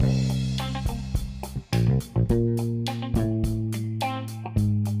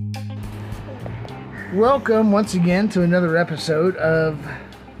welcome once again to another episode of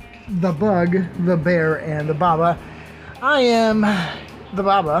The Bug, the Bear, and the Baba. I am the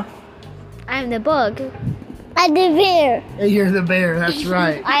Baba. I'm the bug. I'm the bear. You're the bear, that's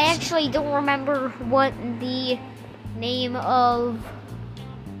right. I actually don't remember what the name of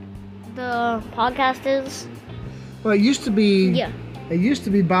the podcast is. Well, it used to be. Yeah. It used to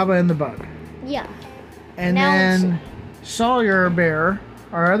be Baba and the Bug. Yeah. And Now then Sawyer Bear,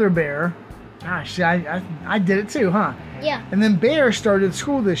 our other bear. Gosh, I did it too, huh? Yeah. And then Bear started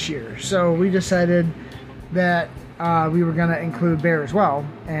school this year, so we decided that we were going to include Bear as well.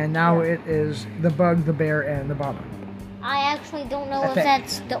 And now it is the Bug, the Bear, and the Baba. I actually don't know I if think-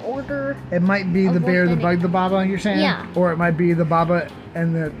 that's the order. It might be Of the what Bear, the the Bug, the Baba. You're saying? Yeah. Or it might be the Baba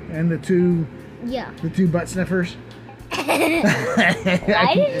and the two Yeah. butt sniffers. Why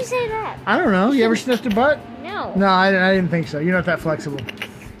did you say that? I don't know. You ever sniffed a butt? No. No, I didn't think so. You're not that flexible.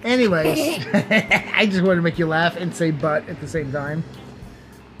 Anyways, I just wanted to make you laugh and say butt at the same time.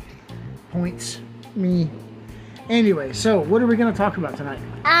 Points. Me. Anyway, so what are we going to talk about tonight?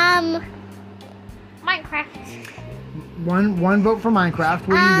 Minecraft. One vote for Minecraft.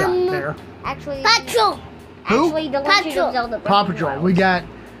 What do you got there? Actually. Patrol. Who? Actually, the Legend Patrol. of Zelda. Breath Paw of the Patrol. Wild.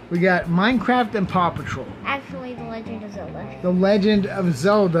 We got Minecraft and Paw Patrol. Actually, the Legend of Zelda. The Legend of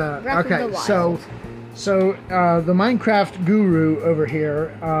Zelda. Breath of Okay, the so the Minecraft guru over here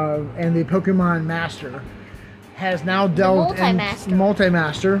and the Pokemon master has now delved in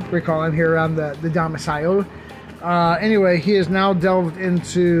multi-master. We call him here around the domicile. Anyway, he has now delved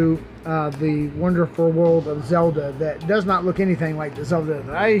into the wonderful world of Zelda that does not look anything like the Zelda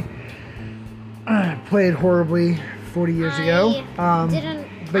that I played horribly 40 years ago.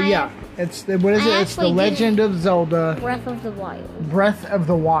 But yeah, it's what is it? It's the Legend of Zelda. Breath of the Wild. Breath of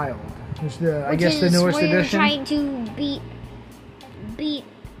the Wild. Is the I guess the newest where edition. You're trying to beat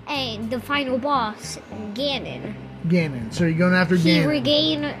the final boss, Ganon. Ganon. So you're going after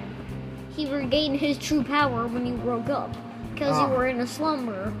Ganon. He regained his true power when you woke up because you were in a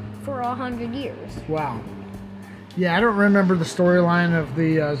slumber for 100 years. Wow. Yeah, I don't remember the storyline of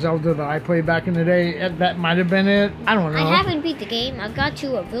the Zelda that I played back in the day. That might have been it. I don't know. I haven't beat the game. I got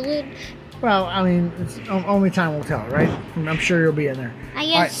to a village. Well, I mean, it's only time will tell, right? I'm sure you'll be in there. I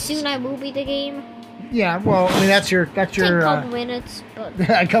guess soon I will beat the game. Yeah, well, I mean, that's your Take a couple minutes, but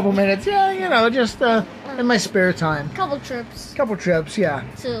a couple minutes. Yeah, you know, just in my spare time. couple trips Couple trips, yeah.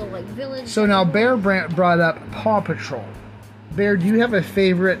 to like village. So now Bear brought up Paw Patrol. Bear, do you have a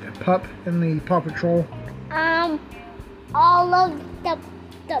favorite pup in the Paw Patrol? All of the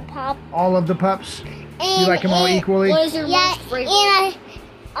pop. All of the pups? And, You like them all equally? What is your Yeah, most favorite?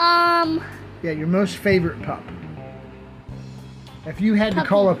 Yeah, your most favorite pup. If you had to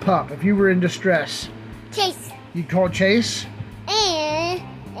call a pup, if you were in distress, Chase. you'd call Chase? And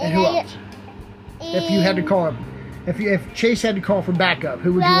And who else? If you had to call him, if Chase had to call for backup,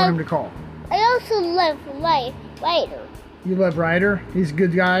 who would you want him to call? I also love Ryder. You love Ryder? He's a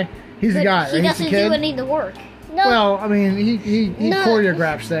good guy. He's the guy, He right? He's doesn't the kid. do any of the work. No, Well, I mean, he No.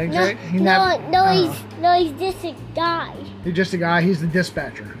 choreographs things, right? he's just a guy. He's just a guy. He's the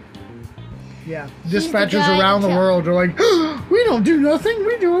dispatcher. Yeah, the dispatchers guy around the to- world are like, we don't do nothing.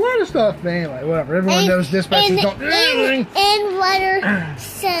 We do a lot of stuff. But anyway, whatever. Everyone knows dispatchers don't do anything. And Ryder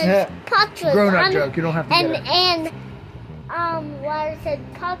says Patrol. Grown-up joke. You don't have to get it. Ryder said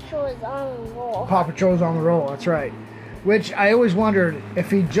Patrol is on the roll. Paw Patrol's on the roll. That's right. Which I always wondered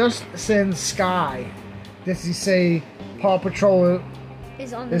if he just sends Sky, does he say Paw Patrol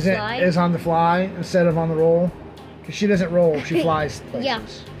Is on the fly. is on the fly instead of on the roll? Because she doesn't roll. She flies places. Yeah.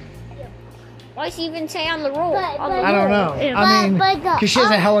 Why does he even say on the roll? But- On the but- I don't roll. know. Yeah. I mean, But the because she has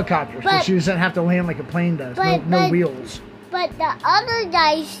a oth- helicopter, so but- she doesn't have to land like a plane does. but- No but- wheels. But the other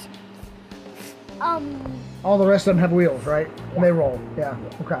guys, All the rest of them have wheels, right? They roll. Yeah.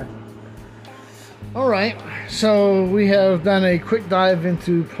 Okay. All right. So we have done a quick dive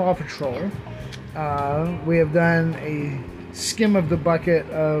into Paw Patrol. We have done a skim of the bucket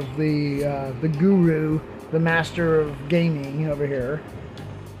of the guru, the master of gaming over here.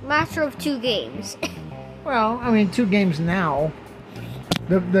 Master of two games. Well, I mean, 2 games now.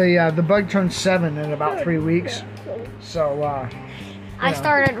 The bug turned 7 in about 3 weeks. So I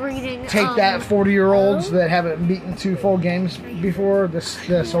started reading. take that 40-year-olds that haven't beaten 2 full games before.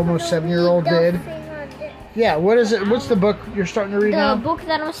 This almost 7-year-old did. Yeah. What is it? What's the book you're starting to read now? The book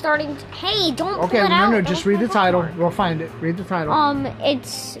that I'm starting. Hey, don't Okay, pull it out. no, just read the title. We'll find it. Read the title.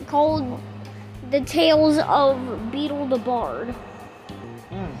 It's called The Tales of Beetle the Bard.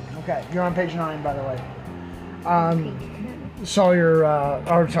 Okay, you're on page 9, by the way. Sawyer,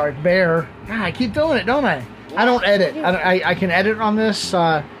 Bear. God, I keep doing it, don't I? I don't edit. I can edit on this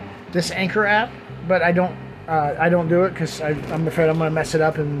this Anchor app, but I don't do it because I'm afraid I'm going to mess it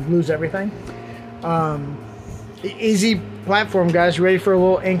up and lose everything. Easy platform, guys. Ready for a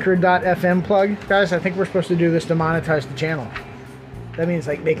little Anchor.fm plug, guys? I think we're supposed to do this to monetize the channel. That means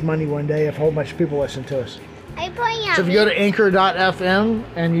like make money one day if a whole bunch of people listen to us. So if you go to Anchor.fm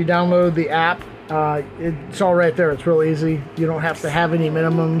and you download the app, it's all right there. It's real easy. You don't have to have any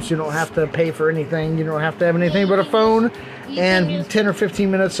minimums. You don't have to pay for anything. You don't have to have anything but a phone and 10 or 15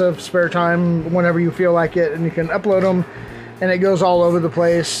 minutes of spare time whenever you feel like it, and you can upload them, and it goes all over the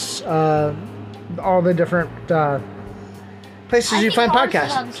place. All the different places you find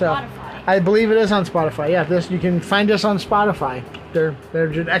podcasts. So I believe it is on Spotify. Yeah, you can find us on Spotify.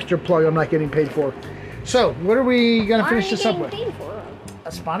 There's an extra plug I'm not getting paid for. So, what are we going to finish this up with?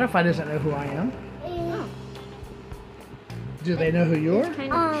 Spotify doesn't know who I am. Oh. Do they know who you are?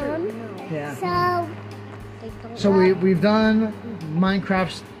 Yeah. So we've done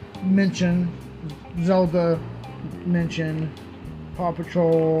Minecraft's mention, Zelda mention, Paw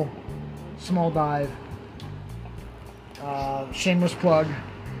Patrol, Small Dive, shameless plug.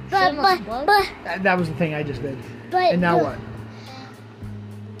 But That was the thing I just did. But and now what?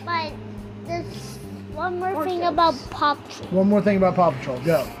 But there's one more thing about Paw Patrol. One more thing about Paw Patrol.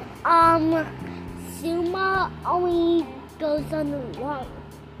 Go. Zuma only goes underwater.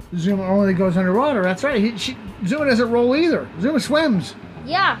 Zuma only goes underwater. That's right. Zuma doesn't roll either. Zuma swims.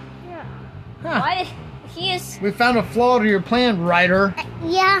 Yeah. Huh. Why did he is? We found a flaw to your plan, Ryder.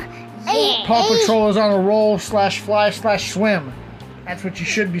 Yeah. Paw Patrol is on a roll/fly/swim. That's what you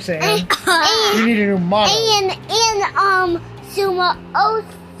should be saying. You need a new model. And Zuma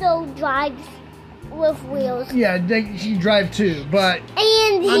also drives with wheels. Yeah, she drive too, but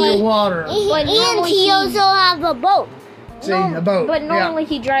And underwater. He also have a boat. See, a boat. But normally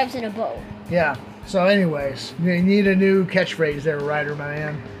he drives in a boat. Yeah. So, anyways, you need a new catchphrase there, Ryder, my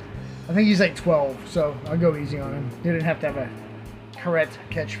man. I think he's like 12, so I'll go easy on him. You didn't have to have a correct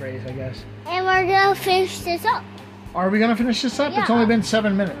catchphrase, I guess. And we're gonna finish this up. Are we gonna finish this up? Yeah. It's only been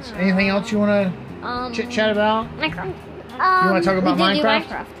 7 minutes. Anything else you want to chit chat about? Minecraft. You want to talk about we did do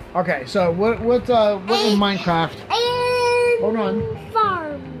Minecraft? Okay, so what is Minecraft? And Hold on.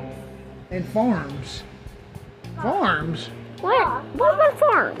 farms. And farms. Farms? What? What about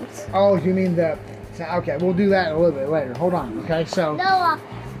farms? Oh, you mean the... Okay, we'll do that a little bit later. Hold on, okay? So... No,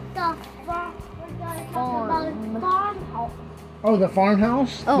 the farm. We're gonna talk about farmhouse. Oh, the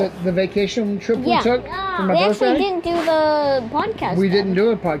farmhouse? Oh. The vacation trip we Yeah. took for my We birthday? actually didn't do the podcast. We then. didn't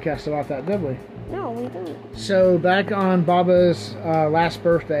do a podcast about that, did we? No, we didn't. So back on Baba's last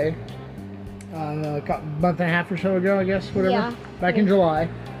birthday, a month and a half or so ago, I guess, whatever. Yeah. Back in July,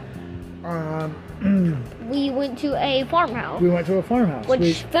 We went to a farmhouse, we went to a farmhouse.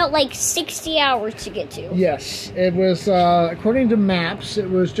 which felt like 60 hours to get to. Yes, it was, according to maps, it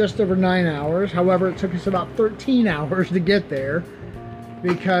was just over 9 hours. However, it took us about 13 hours to get there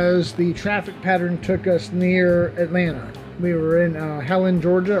because the traffic pattern took us near Atlanta. We were in Helen,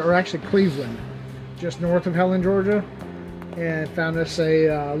 Georgia, or actually Cleveland, just north of Helen, Georgia, and found us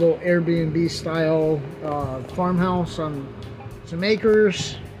a little Airbnb-style farmhouse on some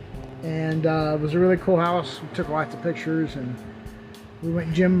acres. And it was a really cool house. We took lots of pictures, and we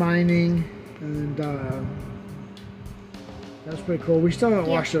went gem mining, and that was pretty cool. We still haven't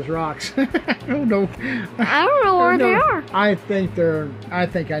washed those rocks. I don't know. I don't know where they are. I think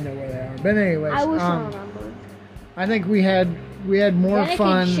I know where they are. But anyways, I wish I remembered. I think we had more Then I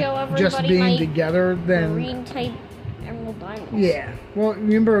fun can show just everybody being my together than Green type emerald diamonds. yeah. Well,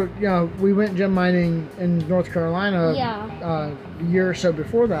 remember, we went gem mining in North Carolina a year or so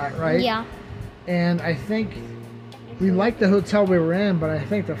before that, right? Yeah. And I think we liked the hotel we were in, but I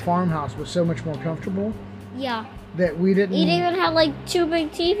think the farmhouse was so much more comfortable Yeah. that we didn't. It even had like 2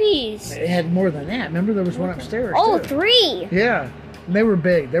 big TVs. It had more than that. Remember, there was one upstairs. Oh, too. 3. Yeah. And they were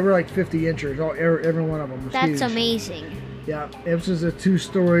big. They were like 50 inches. Every one of them was huge. That's amazing. Yeah. It was just a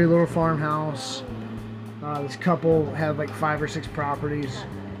 2-story little farmhouse. This couple had like 5 or 6 properties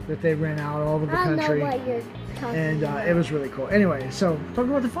that they rent out all over the country. I know what you're talking And about. it was really cool. Anyway, so talk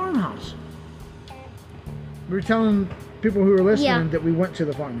about the farmhouse. We were telling people who were listening that we went to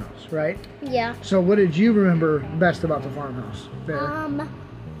the farmhouse, right? Yeah. So what did you remember best about the farmhouse? Bear?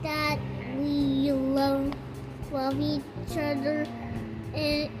 That we love each other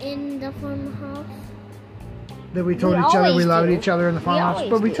in the farmhouse. That we told We each other we always loved do. each other in the farmhouse?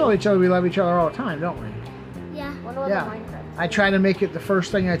 always But we do. tell each other we love each other all the time, don't we? Yeah. What about Yeah. the Minecraft? I try to make it the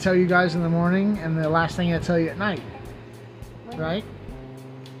first thing I tell you guys in the morning and the last thing I tell you at night. Right?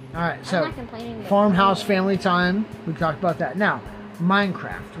 All right, I'm so not complaining. farmhouse family time. We talked about that. Now,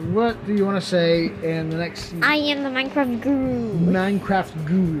 Minecraft. What do you want to say in the next? I am the Minecraft guru. Minecraft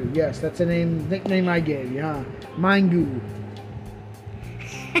guru. Yes, that's a nickname I gave you, huh? Minegoo.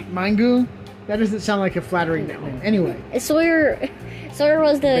 Minegoo? That doesn't sound like a flattering nickname. Anyway. Sawyer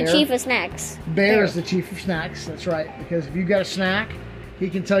was the chief of snacks. Bear is the chief of snacks. That's right. Because if you got a snack, he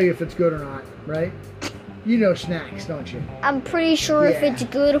can tell you if it's good or not, right? You know snacks, don't you? I'm pretty sure if it's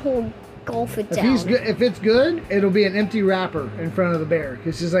good, he'll gulp it down. If it's good, it'll be an empty wrapper in front of the bear.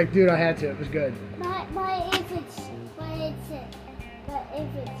 Because he's like, dude, I had to. It was good. But if it's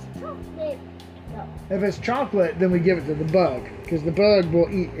chocolate, no. If it's chocolate, then we give it to the bug. Because the bug will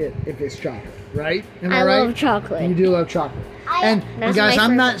eat it if it's chocolate, right? Am I right? love chocolate. You do love chocolate. And guys,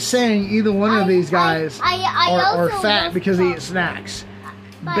 I'm not saying either one of these guys are fat because they eat snacks.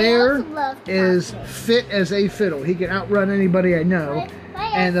 Bear is fit as a fiddle. He can outrun anybody I know.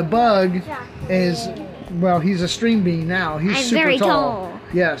 And the bug is, well, he's a string bean now. He's super very tall.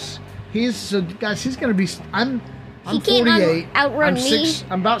 Yes. Guys, he's going to be, I'm he can't 48. outrun me.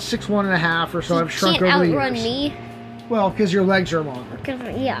 I'm about 6'1.5" or so. I've shrunk over the years. He can't outrun me. Well, because your legs are longer.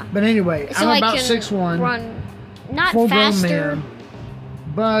 Yeah. But anyway, so I'm about I can 6'1". Run not full faster. Man.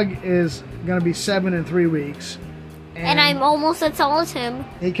 Bug is going to be 7 in 3 weeks. And I'm almost as tall as him.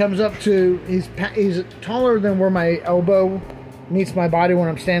 He comes up to, he's taller than where my elbow meets my body when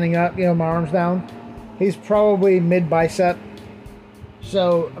I'm standing up, you know, my arms down. He's probably mid-bicep.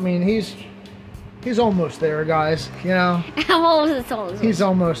 So, I mean, he's almost there, guys, you know. I'm almost as tall as him. He's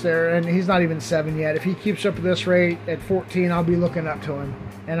almost there, and he's not even 7 yet. If he keeps up at this rate, at 14, I'll be looking up to him.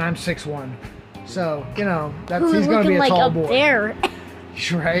 And I'm 6'1". So, you know, he's going to be a tall boy. There.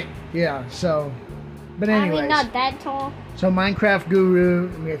 Right? Yeah, so... But anyways, I mean, not that tall. So Minecraft Guru,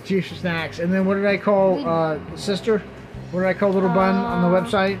 we have Chief of Snacks, and then what did I call sister? What did I call Little Bun on the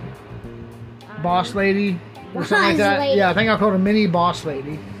website? Boss Lady or something like that. Lady. Yeah, I think I called her Mini Boss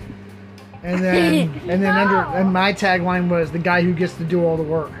Lady. And then and my tagline was the guy who gets to do all the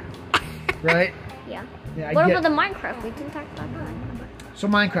work. Right? Yeah. What about the Minecraft? We didn't talk about that. So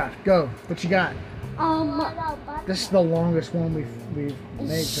Minecraft, go. What you got? This is the longest one we've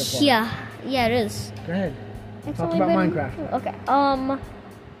made so far. Yeah, it is. Go ahead. Talk about Minecraft. Okay.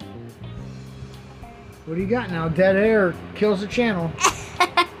 What do you got now? Dead air kills the channel.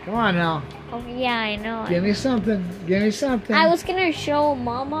 Come on now. Oh yeah, I know. Give me something. Give me something. I was gonna show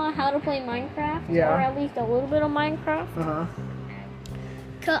Mama how to play Minecraft, or at least a little bit of Minecraft. Uh-huh.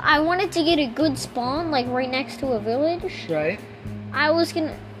 Cause I wanted to get a good spawn, like right next to a village. Right. I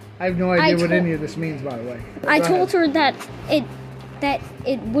have no idea what any of this means, by the way. I told her that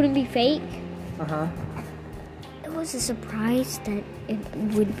it wouldn't be fake. Uh-huh. It was a surprise that it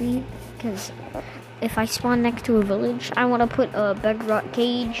would be, because if I spawn next to a village, I want to put a bedrock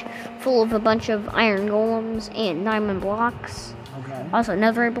cage full of a bunch of iron golems and diamond blocks. Okay. Also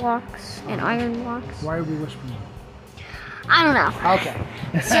netherite blocks and iron blocks. Why are we whispering? I don't know. Okay.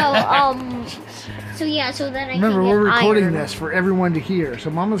 So then I remember, can we're recording iron. this for everyone to hear,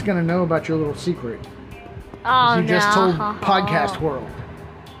 so Mama's gonna know about your little secret. Oh, you just told Podcast World.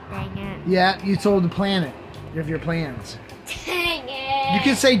 Dang it. Yeah, you told the planet of your plans. Dang it. You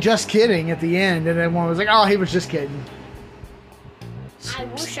can say just kidding at the end, and everyone was like, oh, he was just kidding. I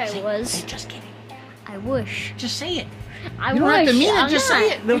wish I was. Say just kidding. I wish. Just say it. I you don't have to mean it, just not.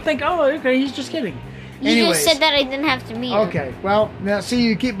 say it. They'll think, oh, okay, he's just kidding. You just said that I didn't have to mean it. Okay, well, now see,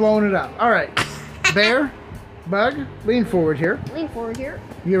 you keep blowing it up. All right. Bear, Bug, lean forward here. Lean forward here.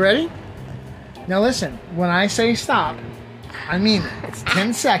 You ready? Now listen, when I say stop, I mean it. It's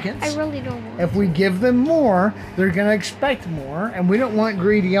 10 seconds. I really don't want If we give them more, they're going to expect more, and we don't want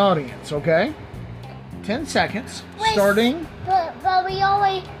greedy audience, okay? 10 seconds, starting... But we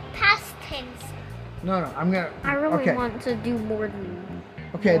only passed 10 seconds. No, I'm going to... I really want to do more than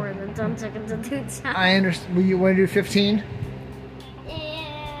 10 seconds of dude sound. I understand. You want to do 15?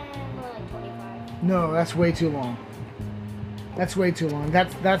 And more like 25. No, that's way too long. That's way too long.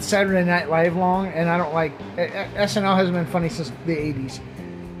 That's Saturday Night Live long, and I don't like... SNL hasn't been funny since the 80s.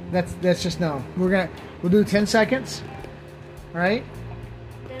 That's just no. We'll do 10 seconds. All right?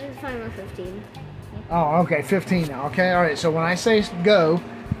 That is fine with 15. Oh, okay, 15 now. Okay, all right. So when I say go,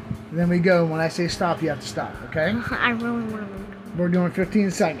 then we go. When I say stop, you have to stop. Okay? I really want to. We're doing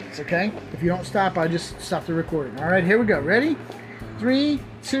 15 seconds. Okay? If you don't stop, I just stop the recording. All right, here we go. Ready? 3,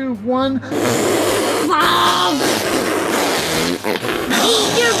 2, 1. Mom!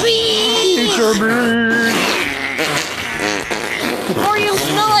 Eat your beans! Eat your beans! Or you'll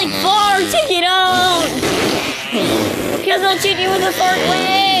smell like fart. Take it out! Because I'll treat you in the fart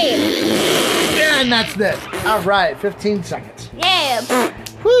way! And that's it. All right, 15 seconds. Yeah!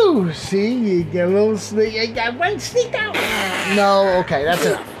 Whew, see, you get a little sneak. I went sneaked out. No, okay, that's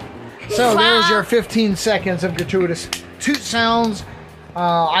enough. So there's your 15 seconds of gratuitous toot sounds.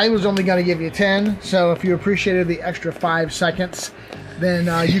 I was only going to give you 10, so if you appreciated the extra 5 seconds, then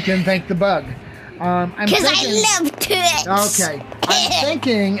you can thank the bug. Because I love toots. Okay, I'm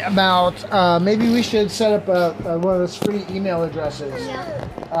thinking about maybe we should set up one of those free email addresses.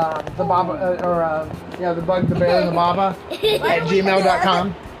 The Baba, the Bug, the Bear, and the Baba at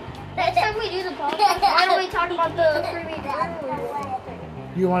gmail.com. Next time we do the podcast, why don't we talk about the freebie?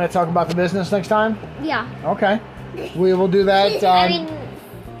 You want to talk about the business next time? Yeah. Okay. We will do that. I mean,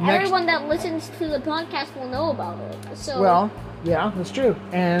 everyone that listens to the podcast will know about it. So. Well, yeah, that's true.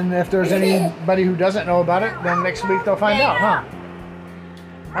 And if there's anybody who doesn't know about it, then next week they'll find out, huh?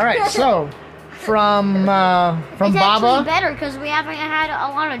 All right. So, from Baba. It's actually better because we haven't had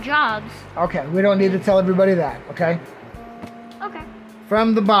a lot of jobs. Okay, we don't need to tell everybody that. Okay. Okay.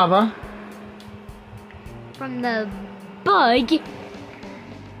 From the Baba. From the bug.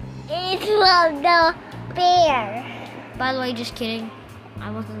 It's from the bear. By the way, just kidding.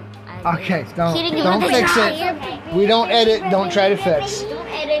 I wasn't. Okay, don't kidding, fix it. We don't edit. Don't try to fix. Don't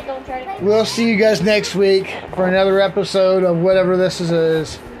edit. Don't try to fix. We'll see you guys next week for another episode of whatever this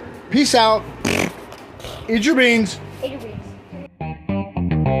is. Peace out. Eat your beans. Eat your beans.